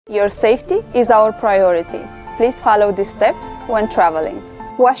Your safety is our priority. Please follow these steps when traveling.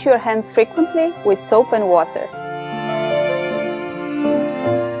 Wash your hands frequently with soap and water.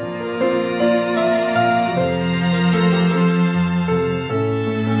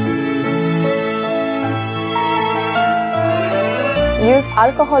 Use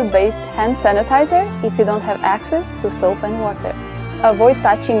alcohol-based hand sanitizer if you don't have access to soap and water. Avoid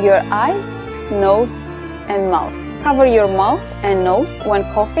touching your eyes, nose, and mouth. Cover your mouth and nose when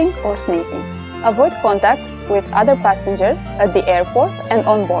coughing or sneezing. Avoid contact with other passengers at the airport and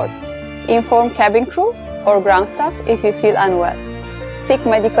on board. Inform cabin crew or ground staff if you feel unwell. Seek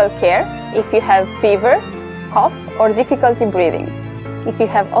medical care if you have fever, cough, or difficulty breathing. If you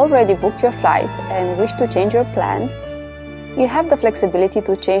have already booked your flight and wish to change your plans, you have the flexibility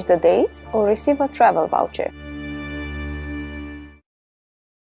to change the date or receive a travel voucher.